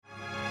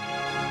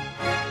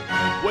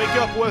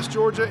Wake up, West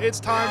Georgia.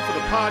 It's time for the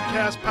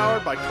podcast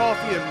powered by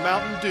Coffee and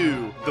Mountain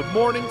Dew. The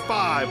Morning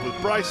Five with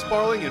Bryce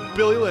Sparling and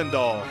Billy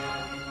Lindahl.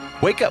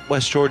 Wake up,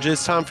 West Georgia.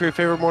 It's time for your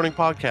favorite morning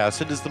podcast.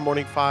 It is the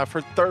Morning Five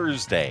for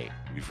Thursday.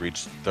 We've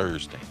reached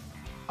Thursday,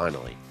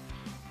 finally.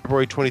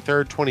 February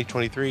 23rd,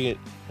 2023. And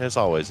as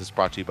always, it's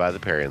brought to you by the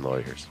Perry &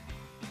 Lawyers.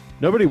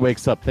 Nobody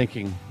wakes up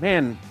thinking,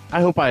 man, I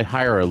hope I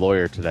hire a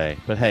lawyer today.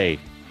 But hey,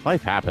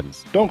 life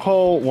happens. Don't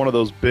call one of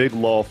those big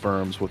law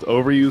firms with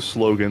overused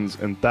slogans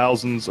and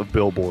thousands of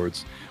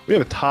billboards. We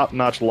have a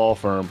top-notch law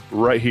firm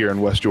right here in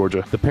West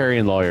Georgia. The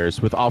Perry &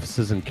 Lawyers, with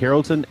offices in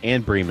Carrollton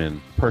and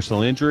Bremen,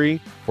 personal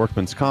injury,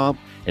 workman's comp,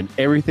 and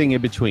everything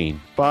in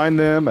between. Find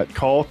them at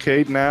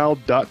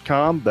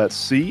callcadenow.com.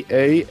 That's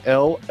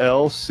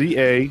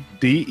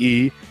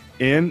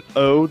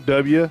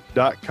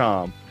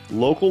CALLCADENOW.com.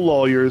 Local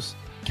lawyers,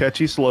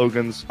 catchy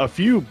slogans, a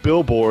few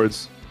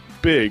billboards,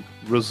 big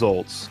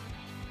results.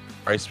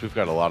 Bryce, we've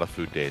got a lot of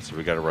food days, so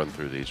we got to run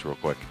through these real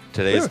quick.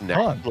 Today is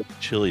National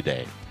Chili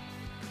Day.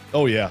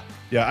 Oh, yeah.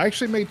 Yeah, I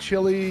actually made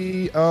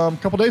chili a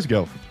couple days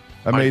ago.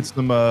 I made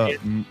some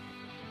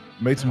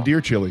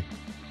deer chili.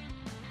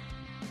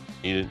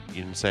 You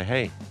didn't say,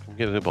 hey, come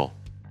get a nibble.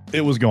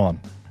 It was gone.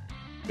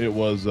 It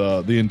was,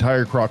 the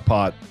entire crock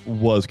pot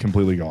was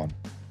completely gone.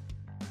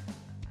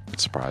 I'm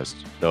surprised,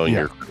 knowing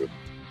your crew.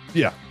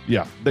 Yeah.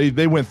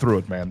 They went through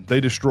it, man.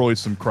 They destroyed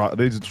some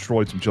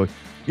chili.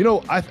 You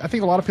know, I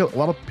think a lot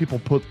of people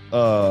put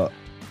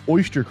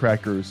oyster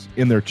crackers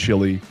in their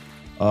chili.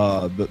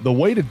 The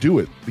way to do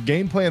it, the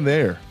game plan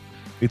there,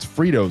 it's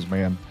Fritos,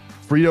 man.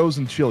 Fritos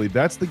and chili.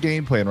 That's the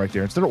game plan right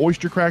there. Instead of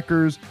oyster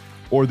crackers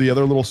or the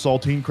other little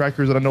saltine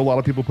crackers that I know a lot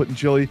of people put in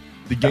chili,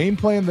 the game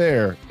plan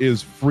there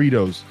is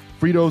Fritos.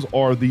 Fritos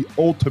are the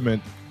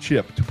ultimate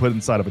chip to put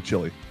inside of a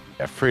chili.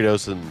 Yeah,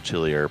 Fritos and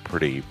chili are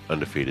pretty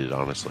undefeated,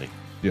 honestly.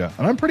 Yeah,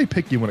 and I'm pretty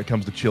picky when it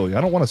comes to chili.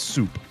 I don't want a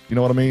soup. You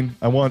know what I mean?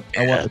 I want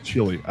a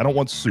chili. I don't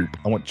want soup.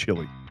 I want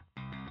chili.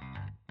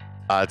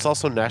 It's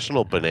also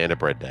National Banana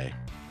Bread Day.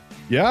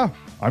 Yeah,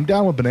 I'm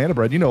down with banana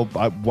bread. You know,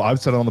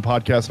 I've said it on the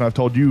podcast, and I've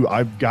told you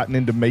I've gotten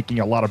into making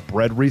a lot of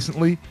bread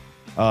recently.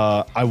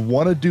 I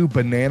want to do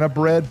banana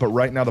bread, but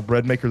right now the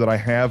bread maker that I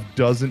have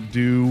doesn't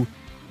do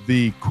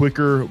the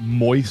quicker,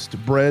 moist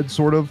bread,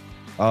 sort of.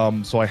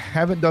 So I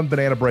haven't done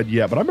banana bread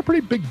yet, but I'm a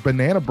pretty big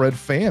banana bread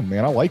fan,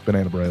 man. I like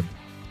banana bread.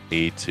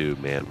 Me too,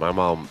 man. My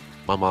mom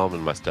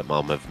and my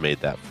stepmom have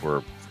made that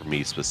for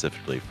me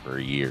specifically for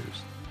years.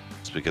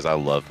 It's because I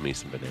love me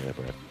some banana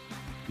bread.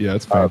 Yeah,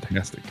 it's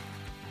fantastic.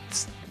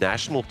 It's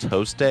National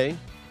Toast Day.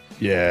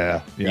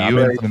 Yeah. I'm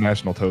ready for the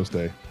National Toast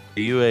Day. Are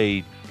you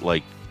a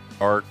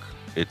dark,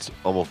 it's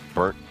almost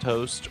burnt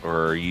toast,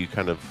 or are you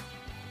kind of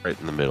right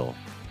in the middle?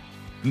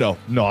 No,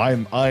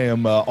 I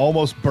am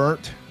almost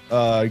burnt.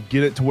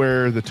 Get it to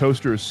where the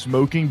toaster is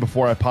smoking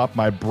before I pop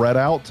my bread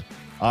out.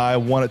 I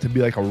want it to be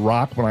like a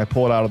rock when I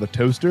pull it out of the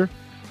toaster.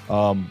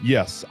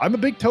 Yes, I'm a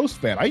big toast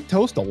fan. I eat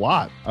toast a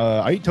lot.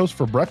 I eat toast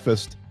for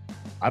breakfast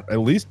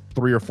at least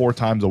 3 or 4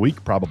 times a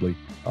week, probably.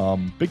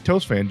 Big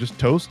toast fan. Just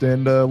toast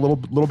and a little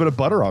bit of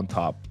butter on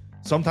top.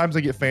 Sometimes I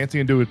get fancy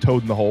and do a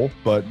toad in the hole,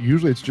 but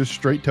usually it's just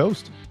straight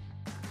toast.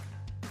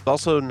 It's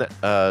also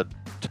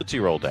Tootsie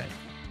Roll Day.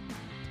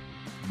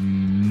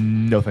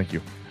 No, thank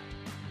you.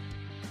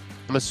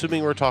 I'm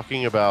assuming we're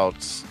talking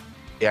about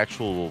the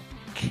actual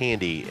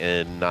candy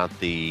and not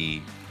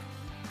the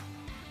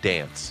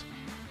dance.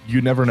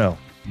 You never know.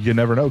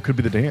 Could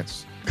be the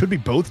dance. Could be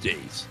both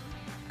days.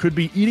 Could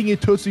be eating a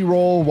Tootsie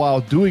Roll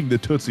while doing the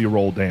Tootsie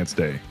Roll dance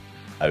day.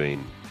 I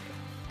mean,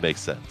 makes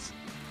sense.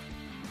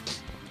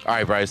 All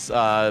right, Bryce.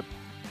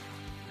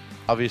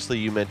 Obviously,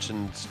 you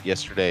mentioned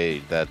yesterday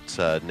that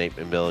Nat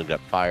McMillan got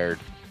fired.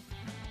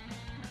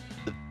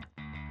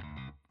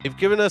 They've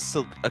given us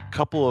a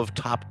couple of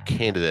top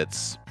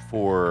candidates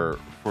for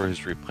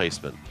his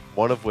replacement.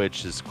 One of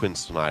which is Quinn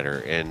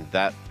Snyder, and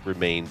that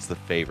remains the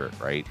favorite,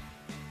 right,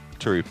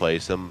 to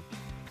replace him.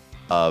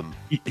 So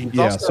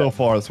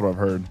far that's what I've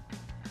heard.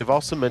 They've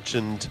also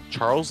mentioned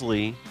Charles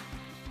Lee,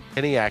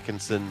 Kenny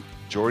Atkinson,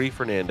 Jordy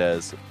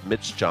Fernandez,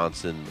 Mitch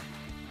Johnson,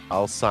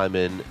 Al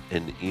Simon,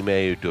 and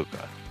Ime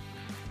Udoka.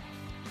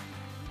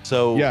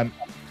 So yeah,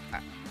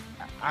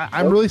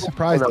 I'm really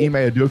surprised Ime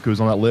Udoka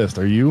is on that list.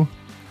 Are you?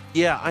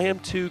 Yeah, I am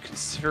too,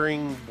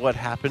 considering what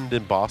happened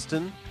in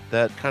Boston.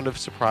 That kind of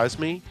surprised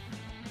me.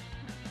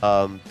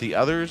 The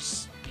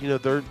others,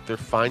 they're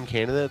fine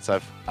candidates.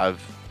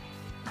 I've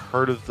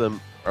heard of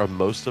them, or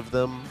most of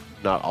them,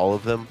 not all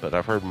of them, but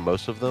I've heard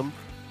most of them.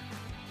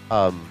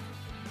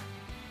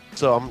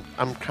 So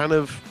I'm kind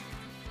of,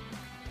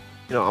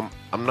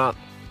 I'm not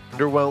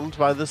underwhelmed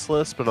by this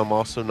list, but I'm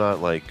also not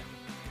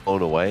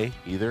blown away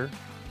either.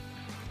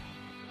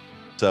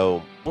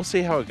 So we'll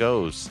see how it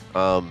goes.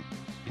 Can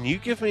you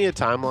give me a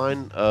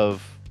timeline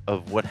of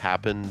what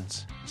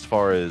happened as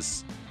far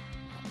as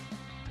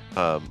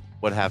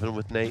what happened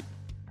with Nate?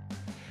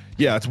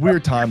 Yeah, it's a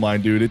weird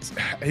timeline, dude. It's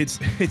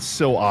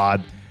so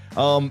odd.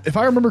 If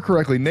I remember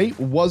correctly, Nate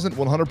wasn't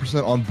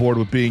 100% on board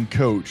with being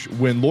coach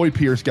when Lloyd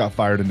Pierce got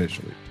fired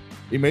initially.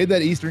 He made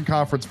that Eastern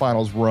Conference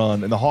Finals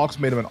run, and the Hawks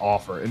made him an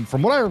offer. And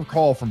from what I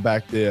recall from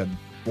back then,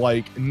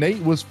 like,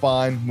 Nate was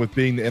fine with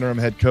being the interim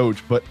head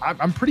coach, but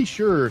I'm pretty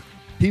sure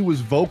he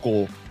was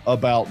vocal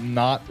about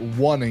not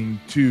wanting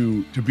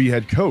to be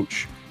head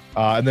coach.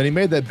 And then he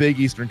made that big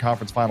Eastern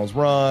Conference Finals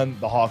run.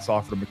 The Hawks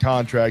offered him a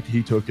contract.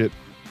 He took it.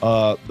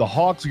 The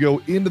Hawks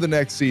go into the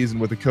next season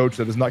with a coach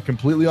that is not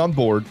completely on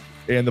board,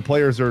 and the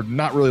players are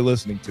not really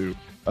listening to.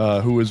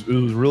 Who's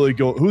really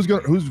going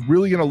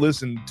to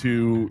listen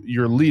to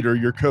your leader,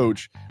 your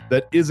coach,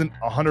 that isn't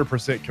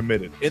 100%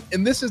 committed.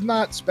 And this is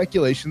not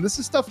speculation. This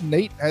is stuff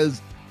Nate has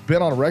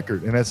been on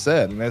record and has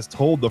said and has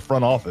told the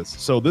front office.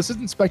 So this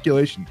isn't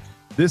speculation.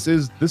 This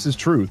is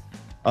truth.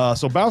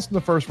 So bounced in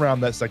the first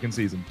round that second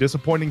season.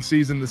 Disappointing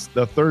season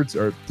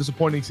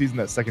disappointing season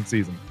that second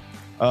season.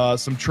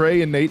 Some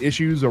Trey and Nate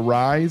issues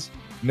arise.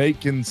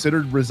 Nate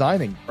considered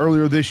resigning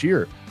earlier this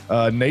year.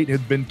 Nate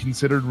had been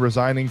considered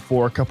resigning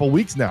for a couple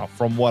weeks now,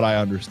 from what I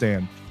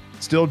understand.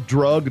 Still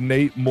drug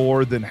Nate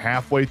more than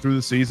halfway through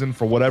the season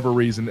for whatever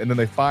reason, and then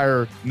they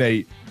fire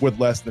Nate with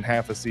less than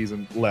half a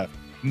season left.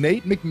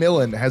 Nat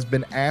McMillan has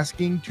been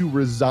asking to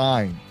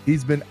resign.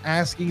 He's been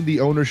asking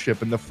the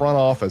ownership in the front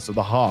office of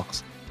the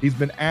Hawks. He's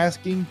been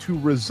asking to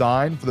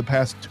resign for the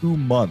past 2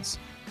 months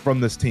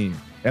from this team.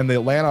 And the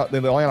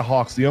Atlanta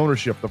Hawks, the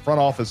ownership, the front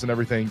office and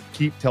everything,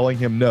 keep telling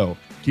him no,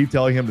 keep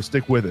telling him to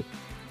stick with it.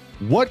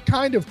 What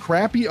kind of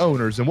crappy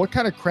owners and what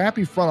kind of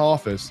crappy front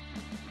office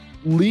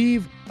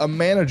leave a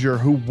manager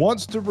who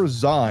wants to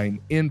resign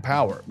in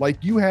power?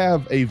 Like, you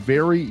have a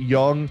very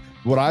young,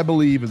 what I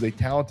believe is a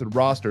talented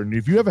roster. And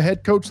if you have a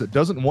head coach that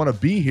doesn't want to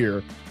be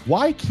here,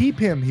 why keep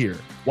him here?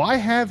 Why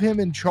have him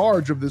in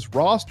charge of this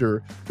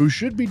roster who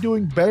should be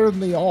doing better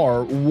than they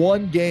are,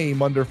 one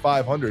game under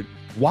 500?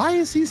 Why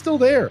is he still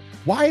there?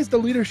 Why is the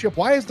leadership?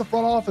 Why is the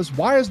front office?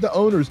 Why is the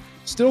owners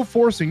still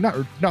forcing,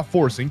 not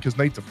forcing, because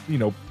Nate's,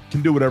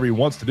 can do whatever he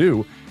wants to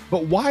do,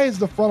 but why is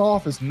the front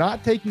office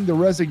not taking the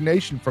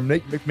resignation from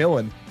Nate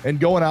McMillan and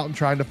going out and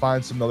trying to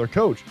find some other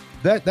coach?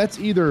 That's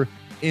either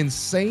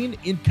insane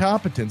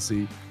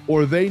incompetency,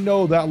 or they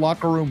know that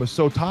locker room is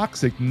so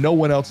toxic, no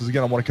one else is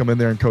going to want to come in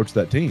there and coach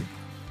that team.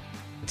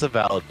 It's a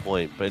valid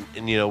point, but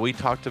we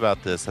talked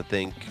about this. I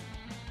think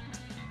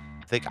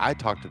I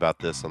talked about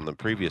this on the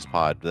previous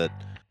pod, that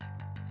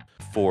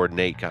before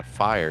Nate got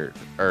fired,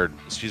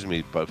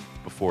 but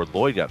before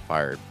Lloyd got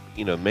fired,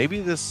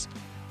 maybe this,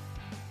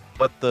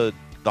 what the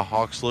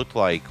Hawks looked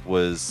like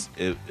was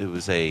it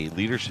was a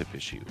leadership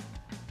issue,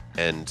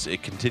 and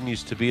it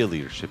continues to be a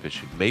leadership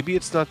issue. Maybe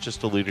it's not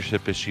just a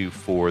leadership issue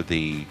for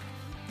the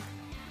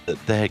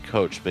head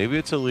coach. Maybe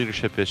it's a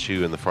leadership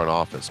issue in the front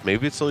office.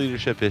 Maybe it's a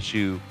leadership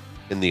issue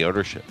in the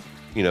ownership.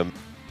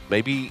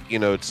 Maybe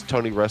it's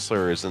Tony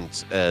Ressler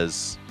isn't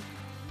as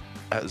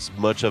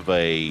much of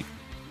a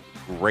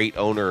great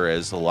owner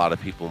as a lot of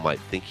people might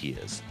think he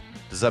is.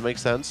 Does that make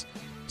sense?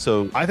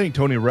 So I think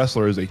Tony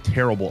Ressler is a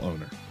terrible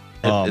owner.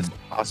 It's a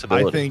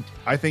possibility.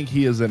 I think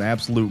he is an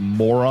absolute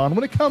moron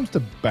when it comes to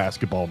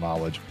basketball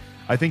knowledge.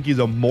 I think he's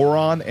a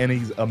moron and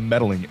he's a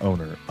meddling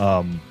owner.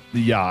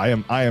 I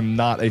am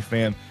not a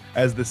fan.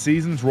 As the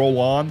seasons roll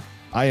on,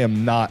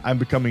 I'm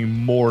becoming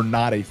more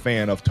not a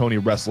fan of Tony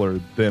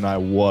Ressler than I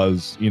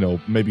was,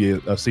 maybe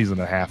a season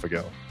and a half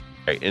ago.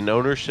 Right. In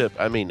ownership,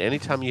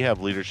 anytime you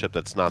have leadership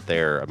that's not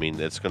there,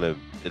 it's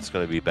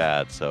gonna be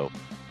bad. So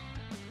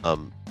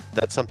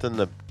that's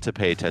something to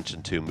pay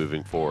attention to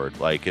moving forward.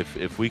 Like,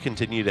 if we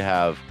continue to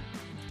have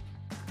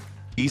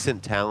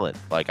decent talent,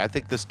 like, I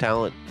think this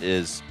talent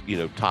is,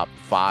 top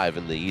 5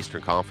 in the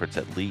Eastern Conference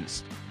at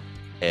least,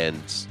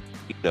 and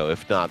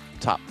if not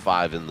top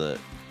 5 in the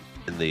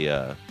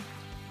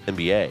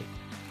NBA,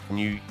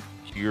 and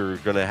you're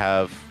gonna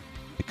have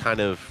the kind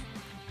of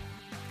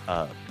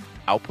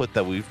output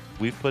that we've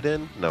put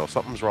in. No,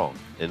 something's wrong,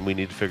 and we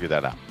need to figure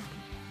that out.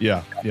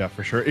 Yeah,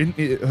 for sure.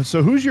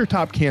 So who's your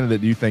top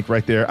candidate, do you think,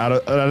 right there? Out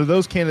of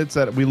those candidates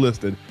that we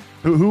listed,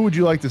 who would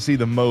you like to see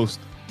the most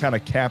kind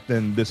of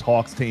captain this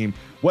Hawks team,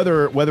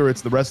 whether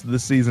it's the rest of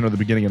this season or the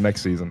beginning of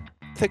next season?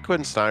 I think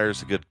Quinn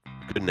Snyder's a good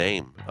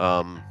name.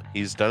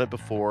 He's done it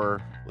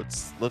before.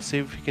 Let's see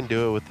if he can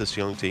do it with this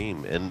young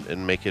team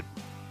and make it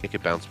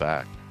bounce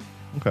back.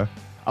 Okay.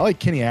 I like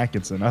Kenny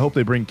Atkinson. I hope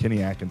they bring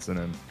Kenny Atkinson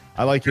in.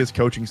 I like his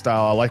coaching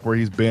style. I like where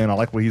he's been. I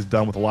like what he's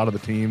done with a lot of the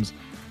teams.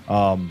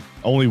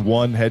 Only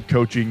one head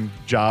coaching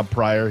job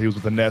prior. He was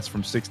with the Nets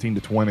from 16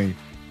 to 20.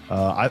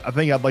 I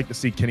think I'd like to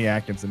see Kenny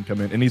Atkinson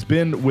come in, and he's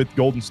been with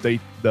Golden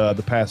State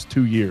the past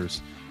 2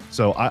 years.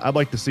 So I'd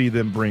like to see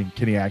them bring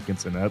Kenny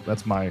Atkinson.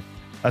 That's my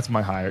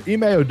hire.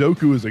 Ime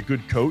Udoka is a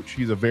good coach.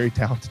 He's a very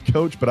talented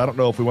coach, but I don't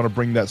know if we want to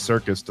bring that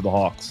circus to the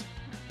Hawks.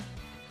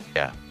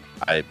 Yeah,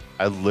 I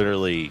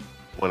literally,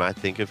 when I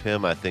think of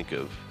him, I think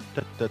of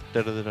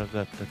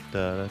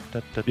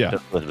yeah.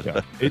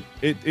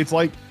 It's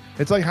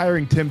like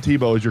hiring Tim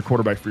Tebow as your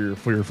quarterback for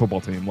your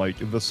football team.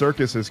 Like, the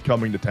circus is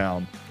coming to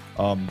town.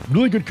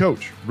 Really good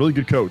coach,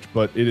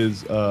 but it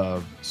is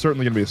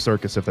certainly going to be a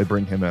circus if they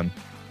bring him in.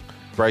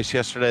 Bryce,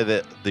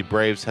 yesterday the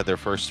Braves had their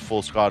first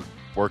full squad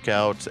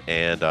workout,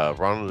 and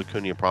Ronald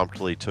Acuna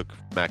promptly took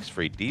Max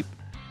Fried deep.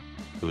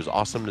 it was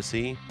awesome to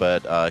see,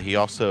 but he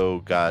also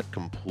got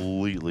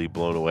completely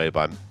blown away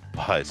by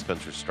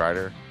Spencer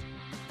Strider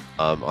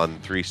on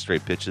 3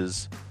 straight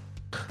pitches.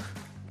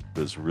 It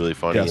was really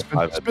funny.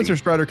 Yeah, Spencer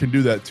Strider can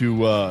do that to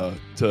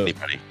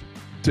anybody.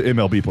 To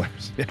MLB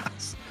players.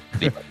 Yes,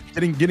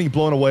 getting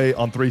blown away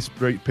on 3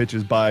 straight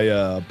pitches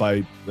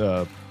by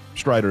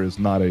Strider is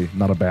not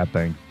a bad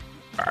thing.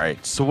 All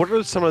right. So, what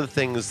are some of the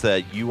things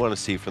that you want to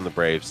see from the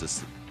Braves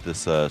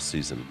this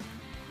season?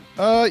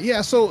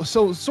 So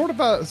sort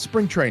of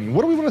spring training.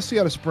 What do we want to see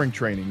out of spring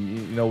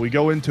training? We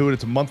go into it.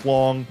 It's a month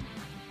long.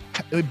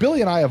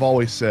 Billy and I have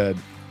always said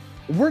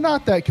we're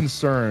not that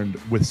concerned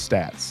with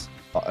stats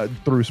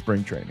through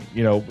spring training.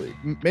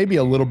 Maybe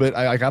a little bit.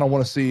 I don't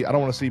want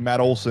to see Matt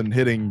Olson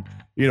hitting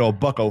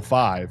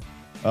 $105.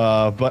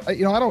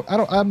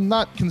 But I'm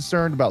not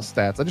concerned about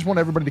stats. I just want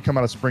everybody to come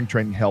out of spring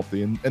training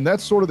healthy, and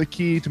that's sort of the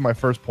key to my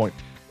first point.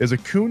 Is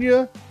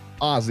Acuna,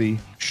 Ozzie,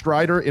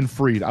 Strider, and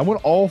Fried. I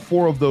want all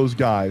 4 of those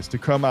guys to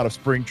come out of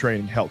spring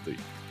training healthy.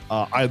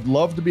 I'd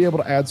love to be able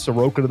to add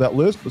Soroka to that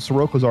list, but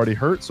Soroka's already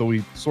hurt, so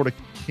we sort of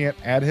can't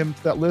add him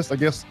to that list. I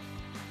guess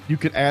you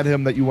could add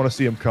him that you want to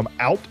see him come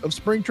out of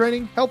spring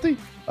training healthy,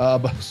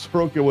 but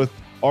Soroka with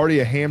already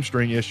a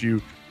hamstring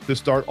issue to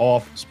start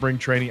off spring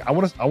training. I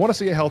want to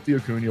see a healthy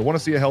Acuna. I want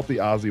to see a healthy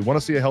Ozzie. Want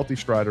to see a healthy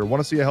Strider.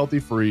 Want to see a healthy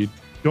Fried.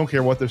 Don't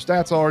care what their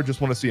stats are.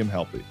 Just want to see him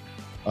healthy.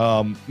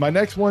 My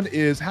next one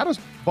is, how does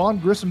Vaughn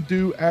Grissom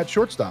do at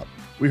shortstop?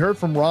 We heard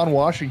from Ron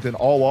Washington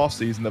all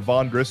offseason that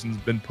Vaughn Grissom's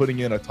been putting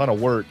in a ton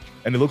of work,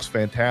 and it looks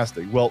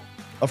fantastic. Well,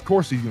 of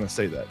course he's going to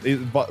say that.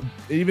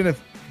 Even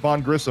if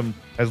Vaughn Grissom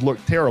has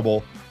looked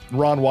terrible,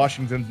 Ron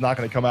Washington's not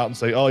going to come out and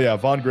say, oh, yeah,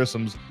 Vaughn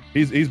Grissom's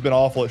he's been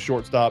awful at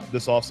shortstop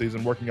this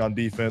offseason working on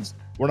defense.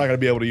 We're not going to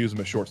be able to use him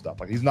at shortstop.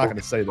 Like, he's not going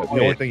to say that.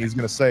 The only thing he's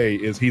going to say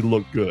is he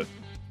looked good.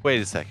 Wait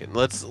a second.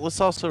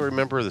 Let's also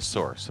remember the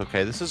source.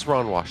 Okay, this is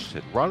Ron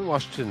Washington. Ron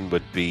Washington's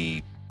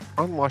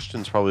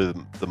probably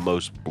the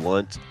most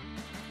blunt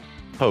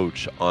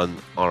coach on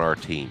our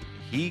team.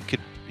 He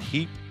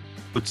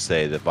would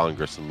say that Vaughn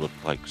Grissom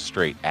looked like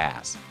straight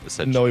ass.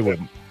 Essentially. No, he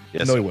wouldn't.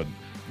 Yes. No, he wouldn't.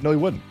 No, he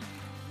wouldn't.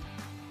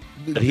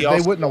 But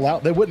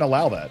they wouldn't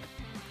allow that.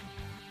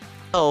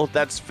 Oh,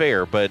 that's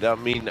fair, but I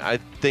mean, I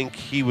think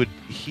he would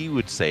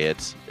say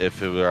it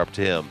if it were up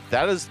to him.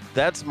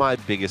 That's my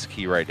biggest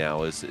key right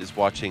now is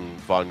watching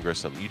Vaughn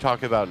Grissom. You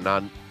talk about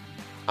not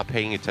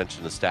paying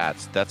attention to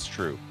stats. That's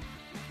true.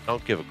 I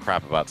don't give a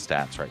crap about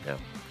stats right now.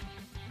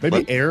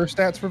 Maybe error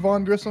stats for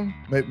Vaughn Grissom.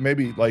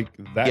 Maybe like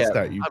that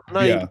stat. I'm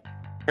not even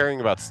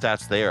caring about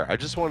stats there. I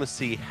just want to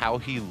see how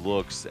he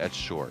looks at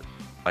short.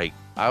 Like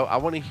I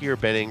want to hear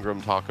Ben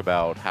Ingram talk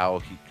about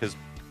how because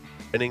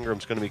Ben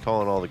Ingram's going to be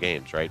calling all the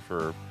games, right?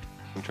 For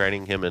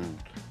training him and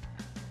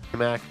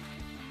Mac.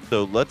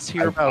 So let's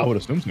hear about. I would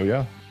assume so,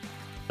 yeah.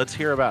 Let's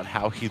hear about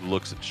how he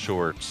looks at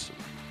shorts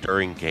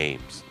during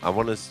games. I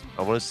want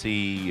to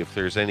see if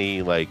there's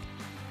any like.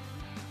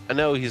 I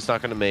know he's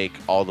not going to make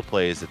all the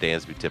plays that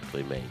Dansby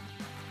typically made,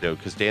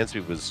 because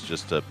Dansby was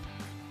just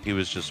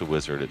a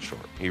wizard at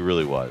short. He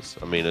really was.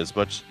 I mean, as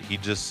much he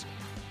just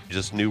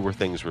knew where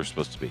things were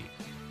supposed to be,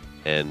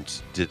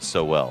 and did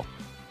so well.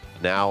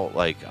 Now,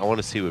 like, I want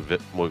to see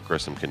what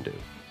Grissom can do.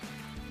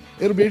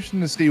 It'll be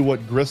interesting to see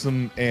what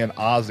Grissom and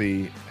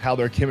Ozzie, how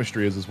their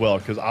chemistry is as well,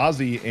 because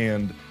Ozzie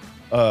and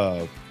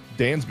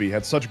Dansby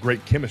had such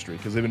great chemistry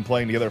because they've been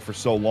playing together for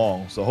so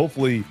long. So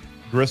hopefully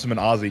Grissom and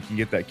Ozzie can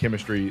get that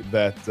chemistry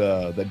that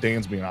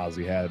Dansby and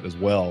Ozzie had as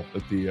well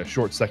at the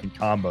short second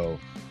combo.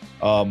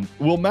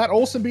 Will Matt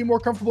Olson be more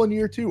comfortable in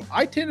year 2?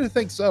 I tend to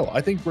think so.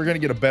 I think we're going to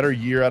get a better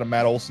year out of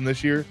Matt Olson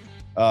this year.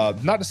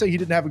 Not to say he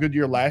didn't have a good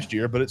year last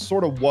year, but it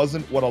sort of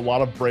wasn't what a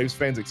lot of Braves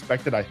fans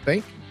expected, I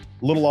think.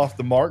 A little off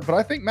the mark, but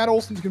I think Matt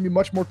Olson's going to be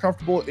much more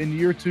comfortable in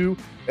year 2,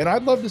 and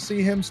I'd love to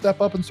see him step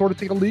up and sort of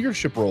take a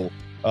leadership role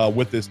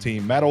with this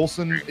team. Matt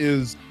Olson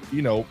is,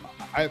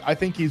 I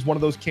think he's one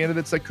of those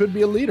candidates that could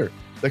be a leader,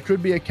 that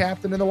could be a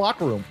captain in the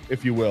locker room,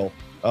 if you will,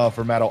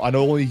 for Matt. I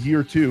know only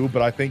year 2,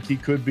 but I think he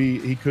could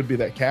be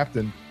that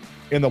captain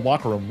in the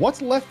locker room.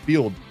 What's left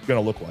field going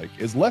to look like?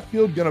 Is left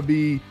field going to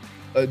be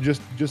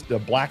just a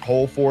black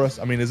hole for us?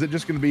 I mean, is it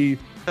just going to be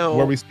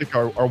where we stick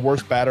our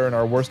worst batter and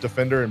our worst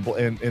defender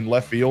in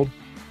left field?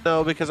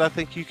 No, because I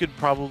think you could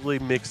probably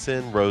mix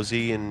in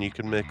Rosie and you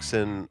can mix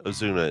in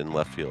Ozuna in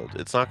left field.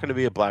 It's not going to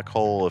be a black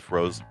hole if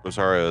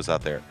Rosario's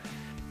out there.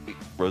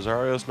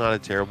 Rosario's not a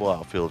terrible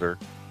outfielder.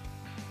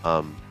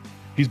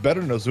 He's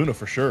better than Ozuna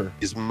for sure.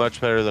 He's much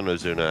better than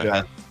Ozuna.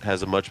 Yeah.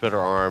 Has a much better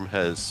arm,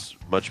 has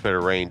much better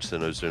range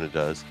than Ozuna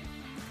does.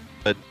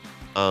 But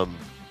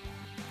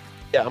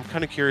yeah, I'm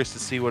kind of curious to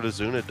see what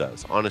Ozuna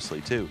does,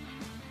 honestly, too.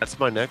 That's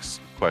my next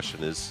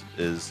question is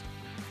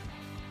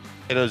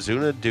can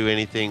Ozuna do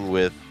anything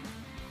with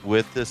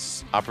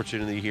this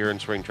opportunity here in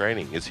spring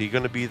training? Is he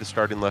going to be the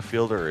starting left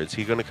fielder? Is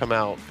he going to come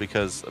out?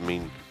 Because, I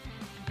mean,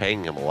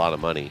 paying him a lot of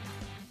money.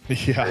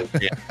 Yeah.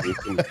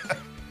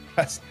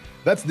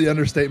 That's the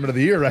understatement of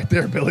the year right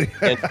there, Billy.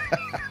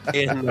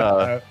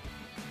 and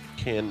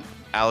can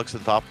Alex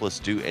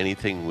Anthopoulos do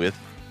anything with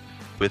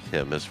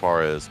him as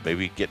far as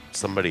maybe get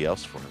somebody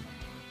else for him?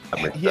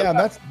 Yeah,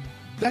 and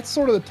that's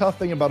sort of the tough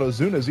thing about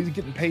Ozuna is he's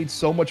getting paid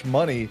so much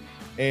money,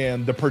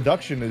 and the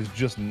production is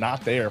just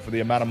not there for the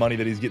amount of money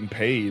that he's getting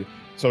paid.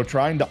 So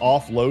trying to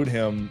offload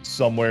him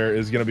somewhere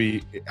is going to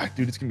be,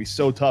 dude, it's going to be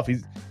so tough.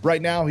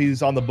 Right now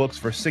he's on the books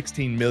for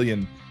 $16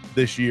 million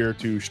this year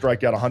to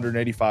strike out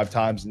 185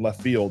 times in left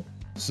field.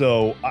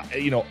 So,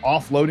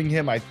 offloading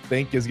him, I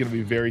think, is going to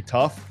be very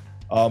tough.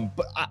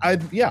 But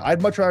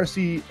I'd much rather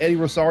see Eddie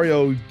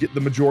Rosario get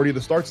the majority of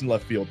the starts in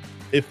left field.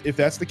 If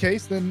that's the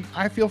case, then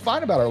I feel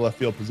fine about our left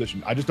field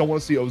position. I just don't want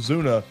to see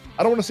Ozuna.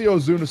 I don't want to see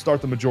Ozuna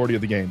start the majority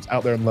of the games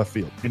out there in left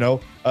field.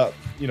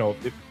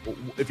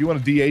 If you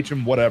want to DH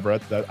him, whatever, I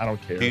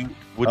don't care.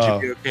 Would you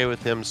be okay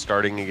with him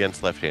starting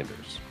against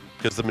left-handers?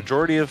 Because the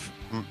majority of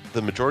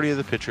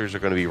the pitchers are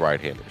going to be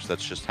right-handers.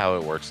 That's just how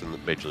it works in the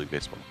Major League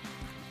Baseball.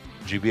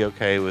 Would you be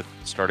okay with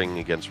starting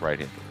against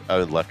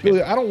left-handers?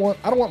 Really, I don't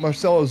want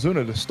Marcell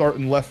Ozuna to start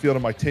in left field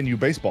on my 10U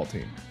baseball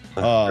team.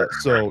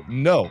 So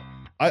no.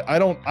 I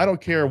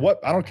don't care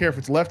if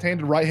it's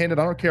left-handed, right-handed.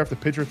 I don't care if the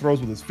pitcher throws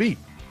with his feet.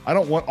 I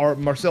don't want our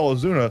Marcell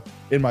Ozuna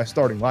in my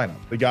starting lineup.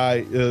 The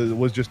guy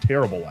was just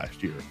terrible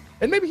last year,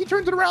 and maybe he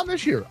turns it around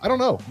this year. I don't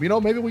know.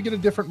 Maybe we get a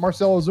different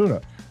Marcell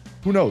Ozuna.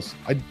 Who knows?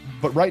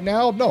 But right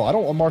now, no, I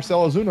don't want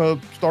Marcell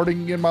Ozuna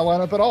starting in my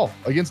lineup at all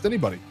against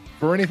anybody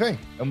for anything,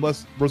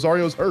 unless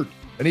Rosario's hurt,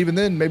 and even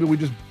then, maybe we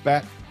just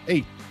bat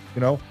 8,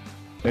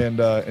 and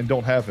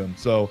don't have him.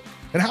 So.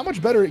 And how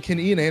much better can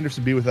Ian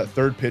Anderson be with that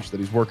third pitch that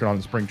he's working on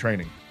in spring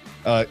training?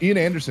 Ian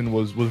Anderson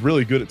was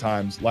really good at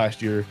times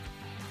last year.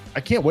 I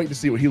can't wait to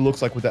see what he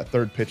looks like with that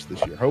third pitch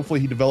this year.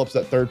 Hopefully he develops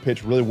that third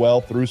pitch really well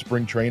through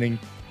spring training,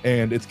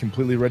 and it's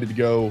completely ready to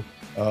go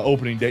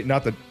opening day.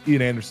 Not that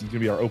Ian Anderson's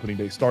going to be our opening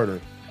day starter,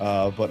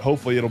 but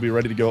hopefully it'll be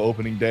ready to go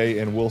opening day,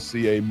 and we'll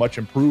see a much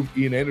improved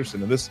Ian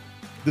Anderson. And this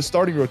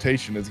starting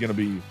rotation is going to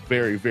be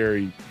very,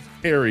 very,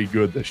 very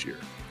good this year.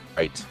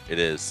 Right, it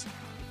is.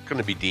 Going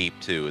to be deep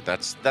too.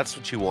 That's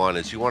what you want.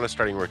 Is you want a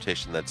starting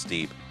rotation that's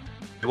deep.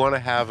 You want to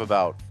have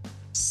about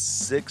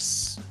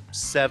 6,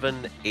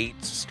 7,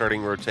 8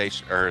 starting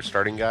rotation or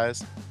starting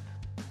guys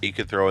you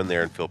could throw in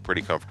there and feel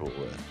pretty comfortable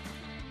with.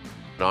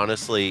 And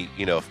honestly,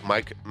 if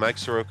Michael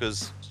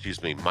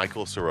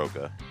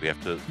Soroka, we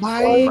have to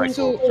Michael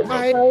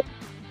Soroka.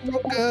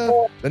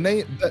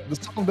 The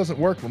song doesn't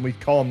work when we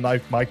call him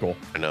Michael.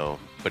 I know,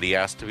 but he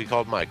asked to be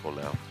called Michael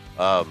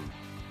now.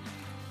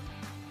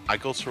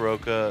 Michael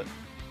Soroka.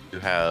 You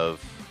have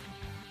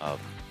a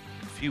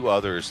few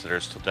others that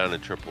are still down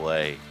in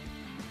AAA.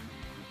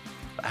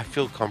 I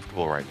feel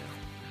comfortable right now.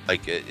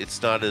 Like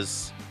it's not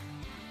as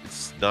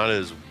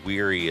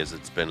weary as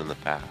it's been in the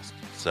past.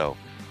 So,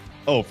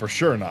 for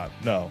sure not.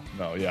 No.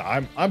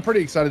 Yeah, I'm pretty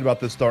excited about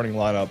this starting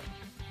lineup.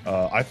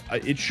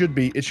 It should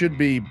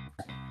be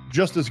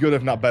just as good,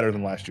 if not better,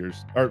 than last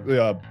year's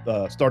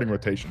starting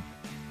rotation.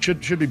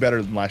 Should be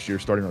better than last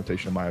year's starting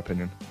rotation, in my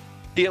opinion.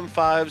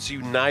 TM5's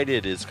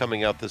United is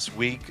coming out this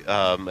week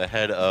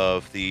ahead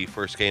of the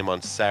first game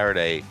on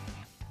Saturday.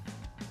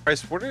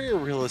 Bryce, what are your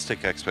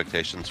realistic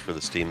expectations for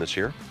this team this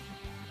year?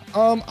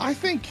 I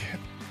think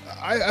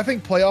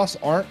playoffs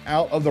aren't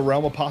out of the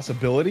realm of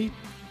possibility.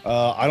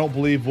 I don't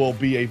believe we'll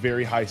be a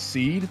very high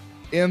seed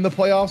in the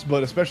playoffs,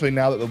 but especially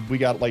now that we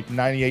got like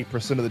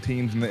 98% of the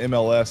teams in the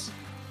MLS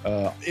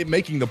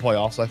making the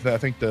playoffs, I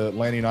think the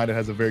Atlanta United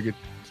has a very good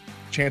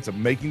chance of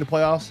making the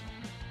playoffs.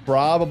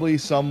 Probably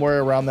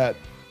somewhere around that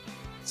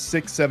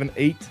 6, 7,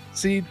 8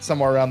 seed,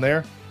 somewhere around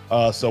there.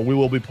 So we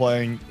will be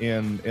playing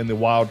in the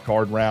wild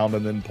card round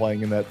and then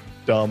playing in that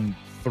dumb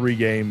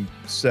 3-game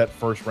set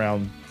first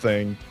round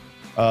thing.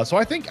 So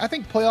I think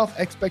playoff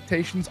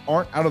expectations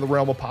aren't out of the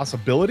realm of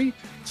possibility.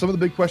 Some of the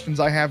big questions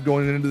I have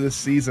going into this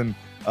season: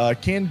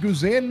 can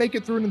Guzan make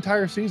it through an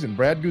entire season?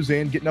 Brad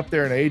Guzan getting up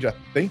there in age. I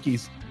think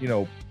he's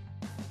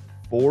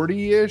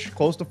 40-ish,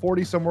 close to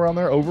 40, somewhere around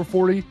there, over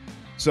 40.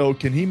 So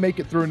can he make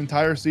it through an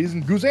entire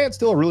season? Guzan's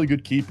still a really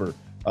good keeper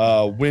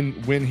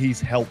when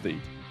he's healthy.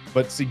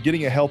 But see,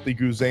 getting a healthy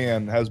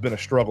Guzan has been a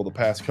struggle the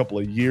past couple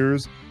of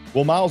years.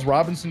 Will Miles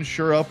Robinson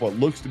shore up what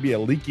looks to be a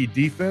leaky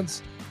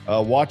defense?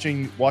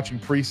 Watching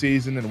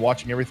preseason and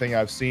watching everything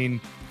I've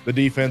seen, the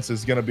defense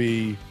is going to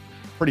be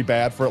pretty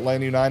bad for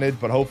Atlanta United.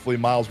 But hopefully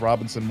Miles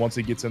Robinson, once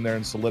he gets in there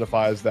and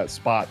solidifies that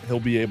spot, he'll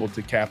be able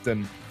to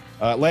captain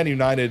Atlanta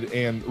United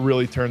and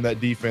really turn that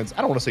defense.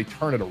 I don't want to say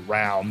turn it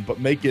around, but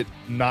make it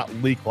not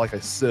leak like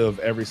a sieve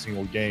every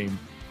single game.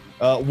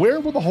 Where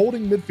will the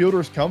holding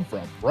midfielders come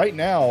from? Right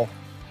now,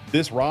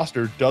 this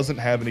roster doesn't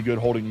have any good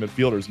holding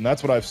midfielders, and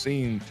that's what I've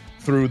seen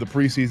through the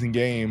preseason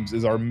games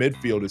is our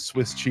midfield is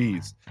Swiss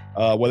cheese.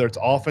 Whether it's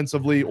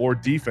offensively or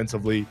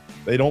defensively,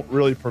 they don't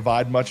really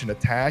provide much in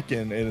attack,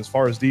 and as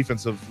far as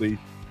defensively,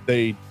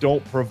 they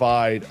don't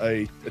provide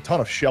a ton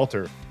of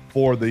shelter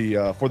for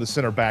the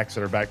center backs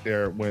that are back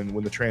there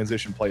when the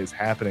transition play is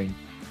happening.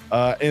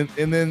 And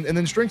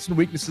then strengths and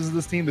weaknesses of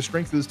this team. The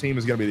strength of this team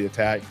is going to be the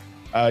attack.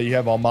 You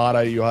have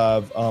Almada, you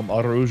have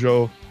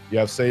Araujo, you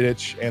have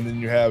Sejdic, and then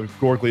you have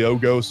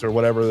Gorgliogos, or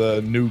whatever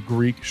the new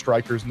Greek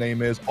striker's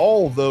name is.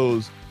 All of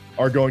those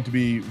are going to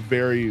be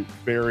very,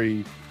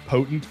 very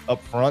potent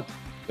up front.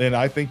 And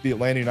I think the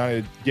Atlanta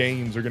United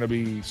games are going to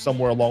be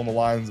somewhere along the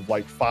lines of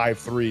like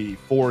 5-3,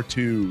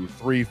 4-2,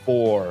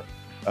 3-4.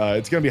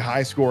 It's going to be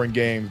high-scoring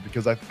games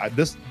because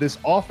this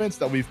offense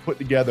that we've put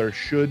together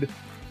should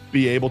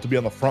be able to be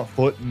on the front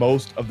foot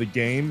most of the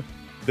game.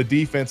 The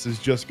defense is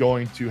just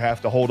going to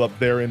have to hold up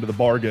their end of the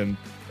bargain,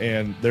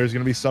 and there's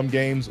going to be some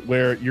games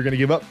where you're going to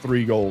give up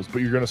 3 goals,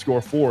 but you're going to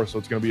score 4, so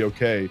it's going to be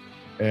okay.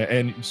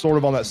 And sort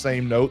of on that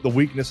same note, the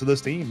weakness of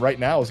this team right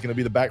now is going to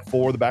be the back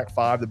 4, the back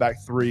 5, the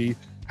back 3,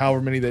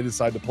 however many they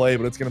decide to play,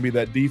 but it's going to be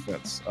that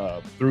defense.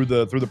 Through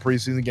the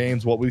preseason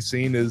games, what we've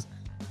seen is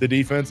the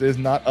defense is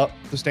not up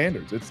to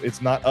standards.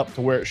 It's not up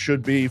to where it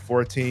should be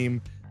for a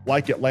team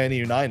like Atlanta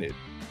United.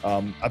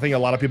 I think a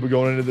lot of people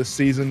going into this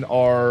season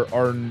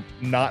are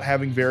not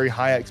having very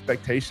high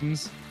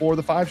expectations for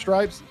the Five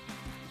Stripes,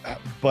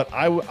 but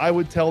I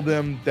would tell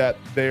them that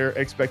their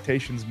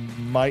expectations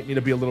might need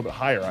to be a little bit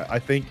higher. I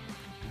think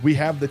we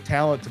have the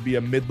talent to be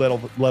a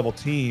mid-level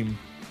team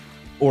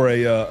or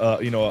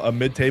a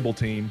mid-table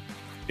team.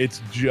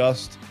 It's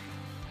just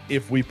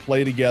if we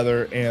play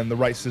together and the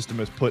right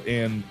system is put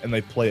in and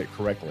they play it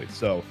correctly.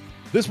 So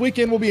this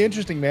weekend will be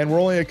interesting, man. We're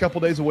only a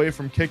couple days away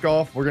from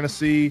kickoff. We're going to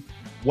see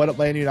what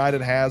Atlanta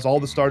United has. All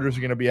the starters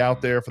are going to be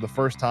out there for the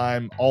first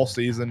time all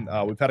season.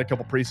 We've had a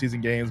couple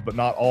preseason games, but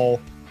not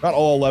all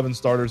 11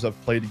 starters have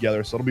played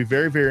together. So it'll be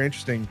very, very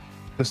interesting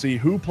to see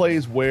who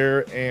plays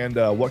where and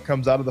what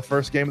comes out of the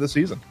first game of the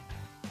season.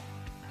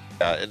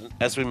 And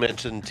as we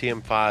mentioned,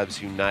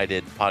 TM5's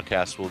United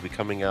podcast will be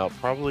coming out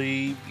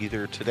probably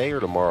either today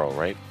or tomorrow,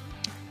 right?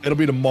 It'll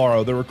be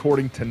tomorrow. They're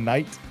recording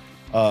tonight.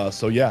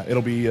 So yeah,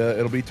 it'll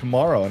be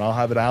tomorrow, and I'll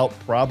have it out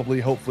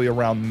hopefully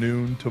around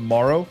noon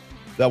tomorrow.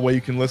 That way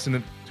you can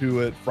listen to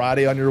it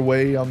Friday on your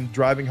way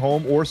driving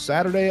home or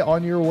Saturday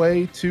on your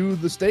way to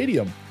the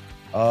stadium.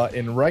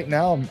 And right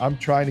now I'm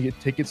trying to get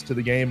tickets to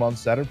the game on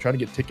Saturday. I'm trying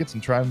to get tickets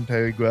and trying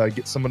to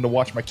get someone to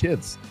watch my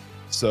kids.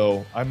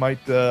 So I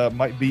might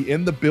be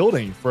in the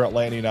building for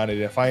Atlanta United.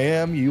 If I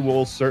am, you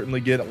will certainly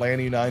get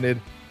Atlanta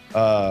United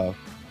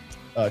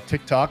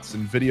TikToks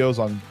and videos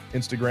on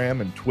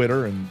Instagram and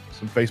Twitter and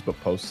some Facebook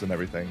posts and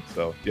everything.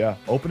 So yeah,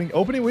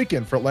 opening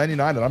weekend for Atlanta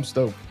United. I'm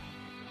stoked.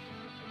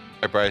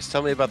 All right, Bryce,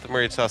 tell me about the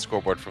Marine South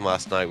Scoreboard from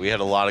last night. We had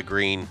a lot of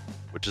green,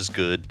 which is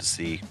good to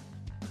see.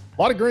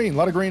 A lot of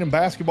green in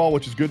basketball,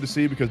 which is good to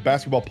see because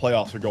basketball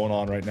playoffs are going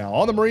on right now.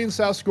 On the Marine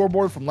South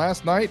Scoreboard from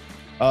last night,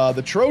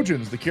 the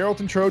Trojans, the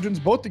Carrollton Trojans,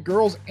 both the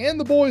girls and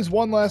the boys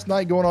won last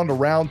night going on to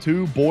round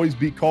 2. Boys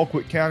beat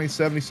Colquitt County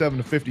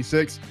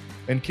 77-56.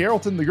 And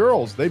Carrollton, the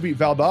girls, they beat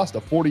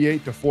Valdosta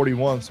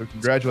 48-41. So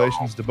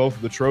congratulations to both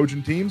of the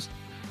Trojan teams,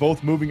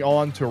 both moving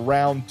on to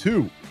round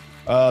 2.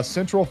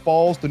 Central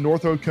falls to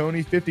North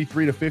Oconee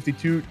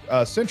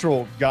 53-52.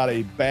 Central got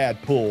a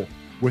bad pull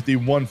with the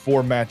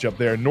 1-4 matchup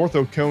there. North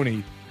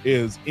Oconee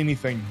is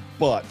anything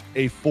but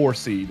a 4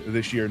 seed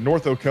this year.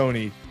 North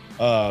Oconee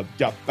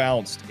got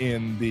bounced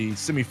in the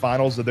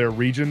semifinals of their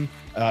region.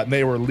 And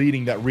they were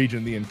leading that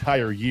region the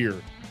entire year.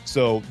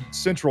 So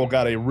Central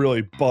got a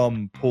really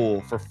bum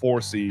pull for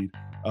 4 seed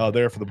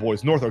there for the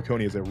boys. North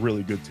Oconee is a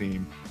really good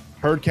team.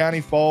 Heard County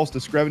falls to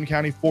Screven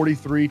County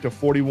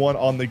 43-41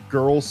 on the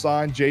girls'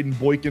 side. Jaden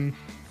Boykin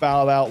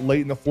fouled out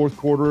late in the fourth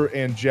quarter,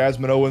 and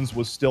Jasmine Owens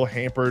was still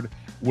hampered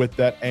with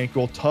that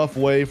ankle. Tough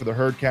way for the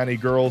Heard County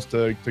girls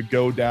to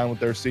go down with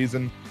their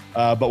season.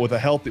 But with a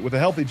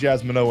healthy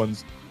Jasmine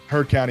Owens,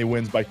 Heard County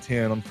wins by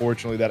 10.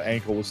 Unfortunately, that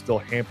ankle was still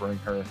hampering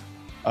her.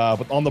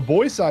 But on the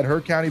boys' side,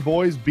 Heard County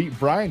boys beat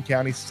Bryan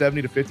County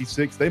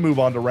 70-56. They move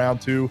on to round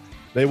 2.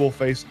 They will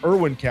face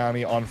Irwin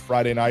County on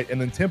Friday night,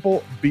 and then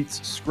Temple beats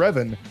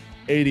Screven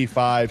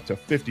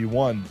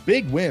 85-51.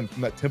 Big win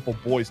from that Temple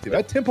boys team.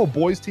 That Temple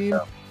boys team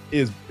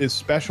is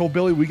special,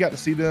 Billy. We got to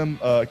see them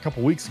a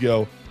couple weeks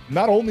ago.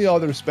 Not only are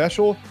they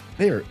special,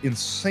 they are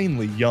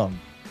insanely young.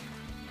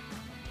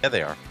 Yeah,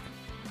 they are.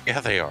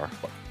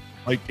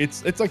 Like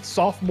it's like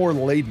sophomore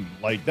laden.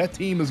 Like that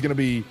team is going to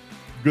be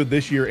good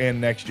this year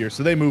and next year.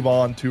 So they move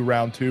on to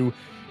round 2.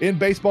 In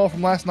baseball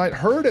from last night,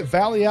 Heard at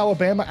Valley,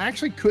 Alabama,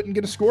 actually couldn't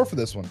get a score for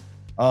this one.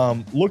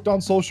 Looked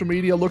on social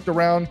media, looked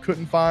around,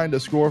 couldn't find a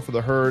score for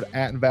the Heard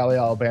at Valley,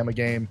 Alabama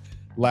game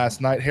last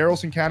night.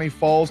 Haralson County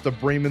falls to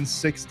Bremen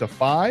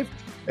 6-5,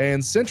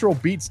 and Central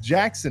beats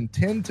Jackson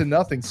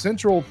 10-0.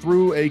 Central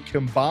threw a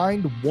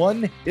combined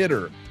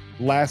 1-hitter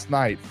last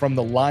night from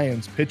the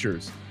Lions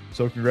pitchers.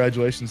 So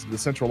congratulations to the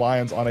Central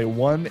Lions on a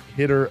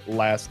 1-hitter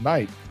last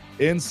night.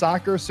 In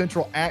soccer,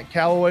 Central at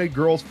Callaway.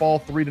 Girls fall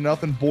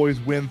 3-0. Boys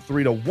win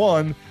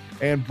 3-1.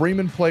 And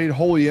Bremen played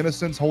Holy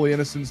Innocents. Holy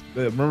Innocents,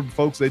 remember,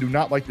 folks, they do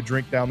not like to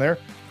drink down there.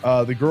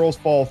 The girls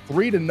fall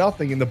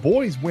 3-0, and the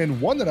boys win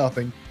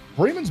 1-0.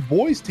 Bremen's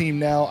boys team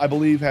now, I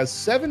believe, has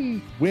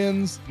 7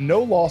 wins,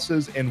 no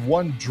losses, and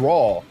 1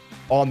 draw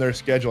on their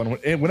schedule.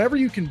 And whenever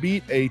you can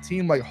beat a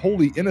team like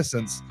Holy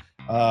Innocents,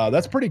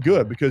 that's pretty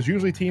good because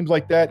usually teams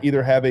like that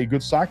either have a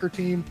good soccer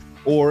team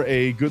or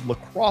a good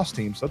lacrosse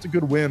team. So that's a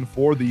good win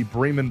for the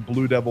Bremen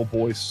Blue Devil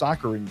boys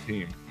soccering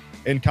team.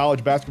 In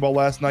college basketball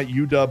last night,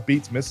 UW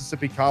beats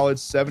Mississippi College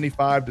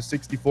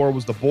 75-64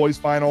 was the boys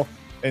final.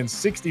 and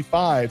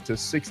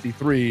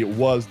 65-63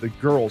 was the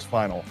girls'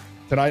 final.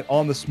 Tonight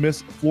on the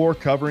Smith's Floor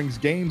Coverings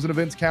games and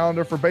events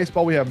calendar for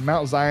baseball, we have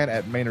Mount Zion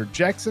at Maynard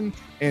Jackson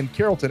and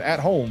Carrollton at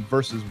home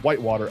versus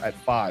Whitewater at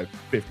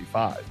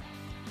 5:55.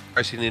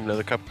 Bryce, you need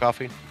another cup of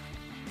coffee?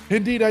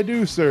 Indeed, I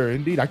do, sir.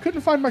 Indeed. I couldn't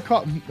find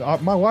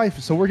my wife,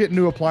 so we're getting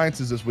new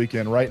appliances this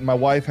weekend, right? And my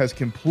wife has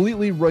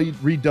completely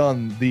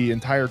redone the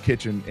entire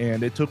kitchen,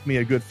 and it took me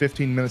a good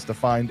 15 minutes to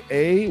find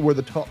A, where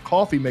the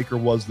coffee maker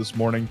was this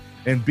morning,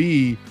 and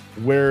B,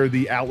 where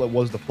the outlet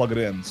was to plug it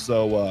in.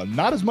 So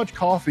not as much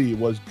coffee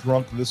was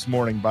drunk this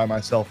morning by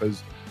myself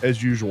as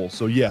usual.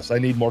 So yes, I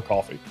need more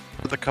coffee.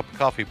 The cup of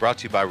coffee brought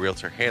to you by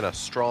Realtor Hannah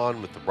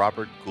Strawn with the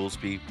Robert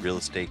Goolsby Real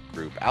Estate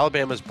Group.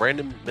 Alabama's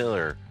Brandon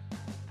Miller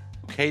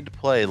okayed to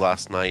play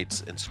last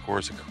night and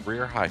scores a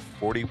career-high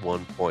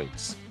 41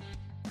 points.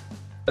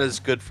 That is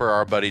good for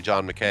our buddy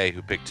John McKay,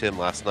 who picked him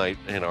last night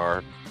in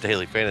our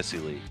daily fantasy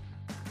league.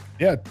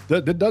 Yeah,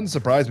 that doesn't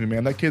surprise me,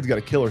 man. That kid's got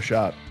a killer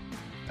shot.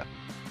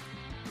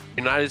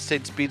 United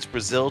States beats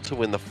Brazil to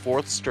win the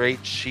 4th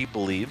straight She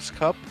Believes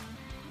Cup.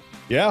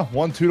 Yeah,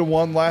 won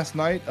 2-1 last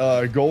night.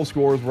 Goal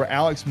scorers were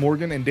Alex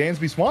Morgan and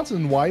Dansby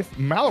Swanson's wife,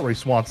 Mallory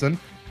Swanson.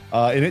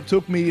 And it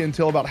took me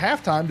until about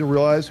halftime to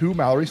realize who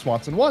Mallory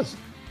Swanson was.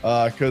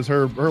 Because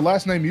her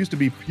last name used to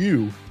be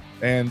Pugh.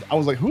 And I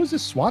was like, who is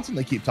this Swanson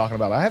they keep talking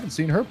about? I haven't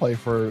seen her play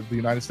for the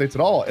United States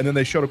at all. And then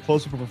they showed a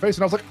close-up of her face,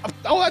 and I was like,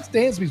 oh, that's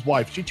Dansby's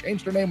wife. She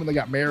changed her name when they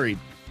got married.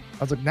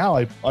 I was like, now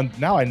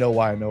I know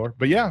why I know her.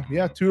 But yeah,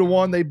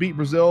 2-1. They beat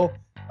Brazil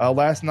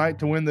last night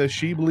to win the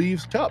She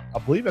Believes Cup. I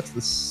believe that's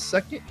the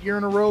second year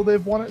in a row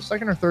they've won it.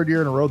 Second or third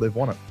year in a row they've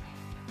won it.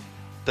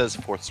 Says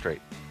 4th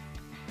straight.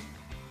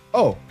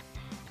 Oh,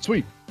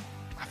 sweet.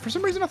 For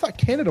some reason, I thought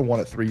Canada won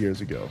it 3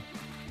 years ago.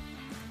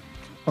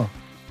 Huh.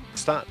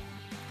 It's not.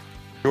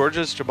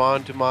 Georgia's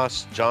Jamon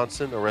Dumas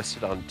Johnson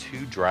arrested on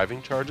 2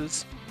 driving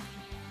charges.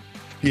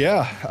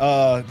 Yeah,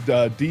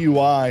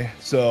 DUI.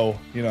 So,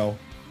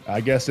 I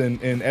guess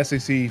in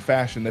SEC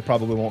fashion, they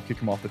probably won't kick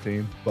him off the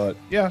team. But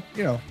yeah,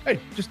 hey,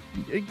 just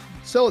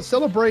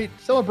celebrate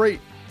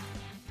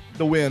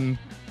the win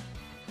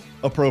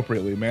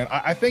appropriately, man.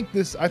 I think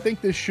this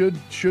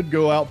should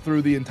go out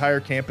through the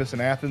entire campus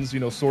in Athens.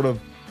 Sort of,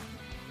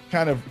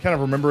 kind of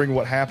remembering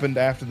what happened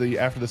after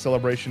the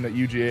celebration at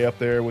UGA up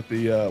there with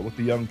the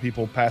young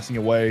people passing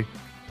away.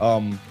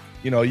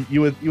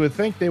 You would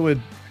think they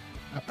would,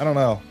 I don't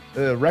know,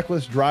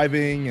 reckless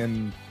driving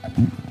and.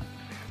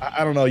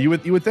 I don't know. You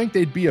would think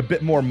they'd be a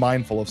bit more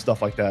mindful of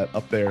stuff like that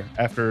up there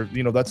after,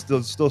 that's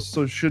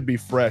still should be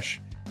fresh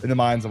in the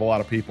minds of a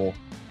lot of people.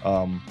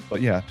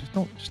 But yeah,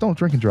 just don't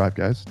drink and drive,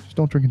 guys. Just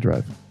don't drink and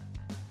drive.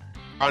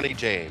 Bronny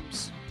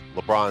James,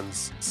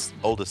 LeBron's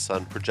oldest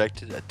son,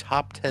 projected a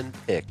top 10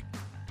 pick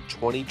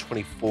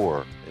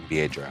 2024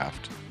 NBA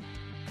draft.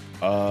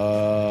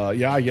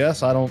 Yeah, I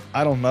guess I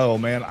don't know,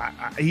 man.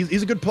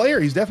 He's a good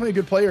player. He's definitely a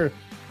good player.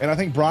 And I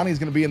think Bronny's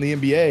going to be in the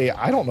NBA.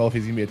 I don't know if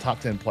he's going to be a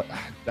top 10 player.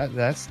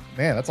 That's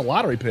a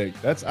lottery pick.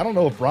 I don't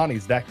know if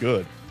Bronny's that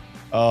good.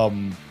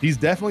 He's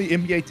definitely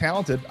NBA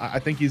talented. I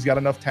think he's got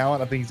enough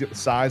talent. I think he's got the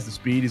size, the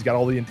speed. He's got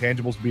all the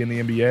intangibles to be in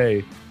the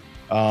NBA.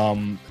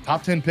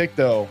 Top 10 pick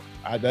though.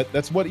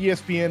 That's what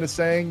ESPN is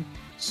saying.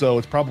 So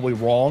it's probably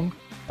wrong.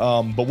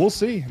 But we'll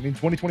see. I mean,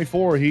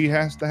 2024, he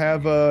has to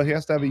have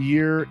a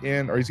year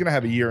in, or he's going to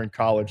have a year in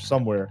college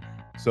somewhere.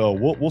 So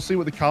we'll see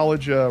what the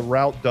college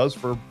route does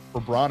for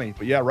Bronny.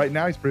 But yeah, right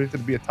now he's predicted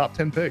to be a top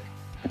 10 pick.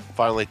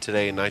 Finally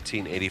today in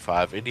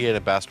 1985,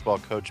 Indiana basketball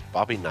coach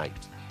Bobby Knight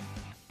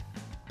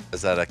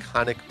has that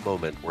iconic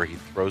moment where he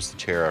throws the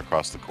chair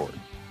across the court.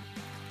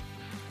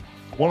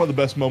 One of the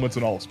best moments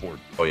in all of sport.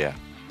 Oh yeah,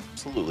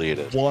 absolutely it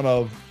is. One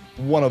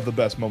of the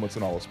best moments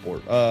in all of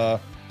sport.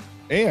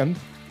 And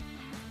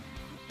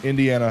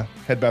Indiana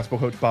head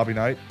basketball coach Bobby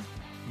Knight,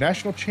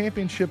 national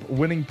championship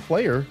winning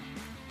player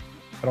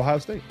at Ohio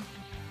State.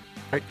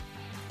 Right.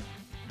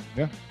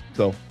 Yeah.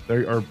 So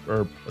they are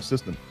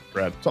assistant,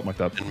 Brad, something like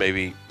that. And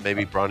maybe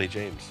Bronny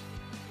James.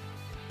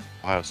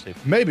 Ohio State.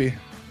 Maybe.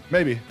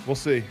 We'll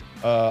see.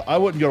 I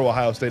wouldn't go to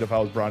Ohio State if I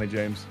was Bronny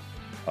James.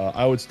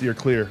 I would steer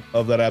clear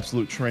of that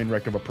absolute train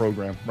wreck of a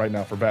program right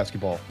now for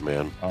basketball.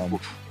 Man.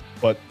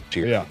 But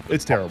yeah,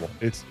 it's terrible.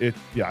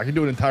 Yeah, I can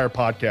do an entire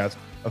podcast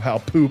of how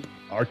poop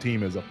our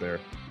team is up there.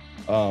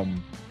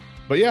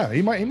 But yeah,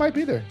 he might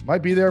be there.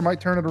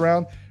 Might turn it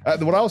around.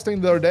 What I was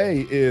thinking the other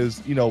day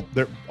is,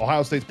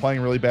 Ohio State's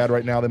playing really bad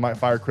right now. They might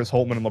fire Chris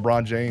Holtmann, and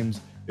LeBron James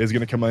is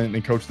going to come in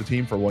and coach the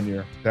team for 1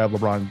 year to have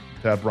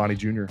Bronny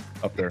Jr.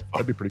 up there.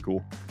 That'd be pretty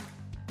cool.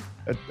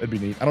 That'd be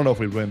neat. I don't know if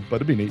we'd win, but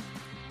it'd be neat.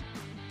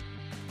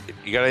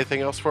 You got anything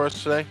else for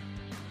us today?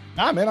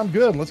 Nah, man, I'm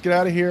good. Let's get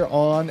out of here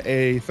on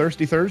a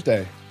Thirsty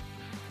Thursday.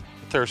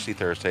 Thirsty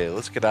Thursday.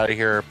 Let's get out of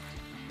here.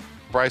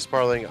 Bryce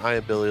Barling, I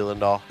am Billy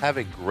Lindahl. Have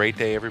a great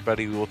day,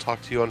 everybody. We will talk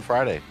to you on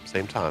Friday.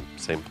 Same time,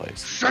 same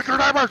place. Shake your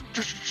neighbors!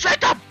 Just shake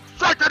them!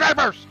 Shake your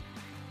neighbors!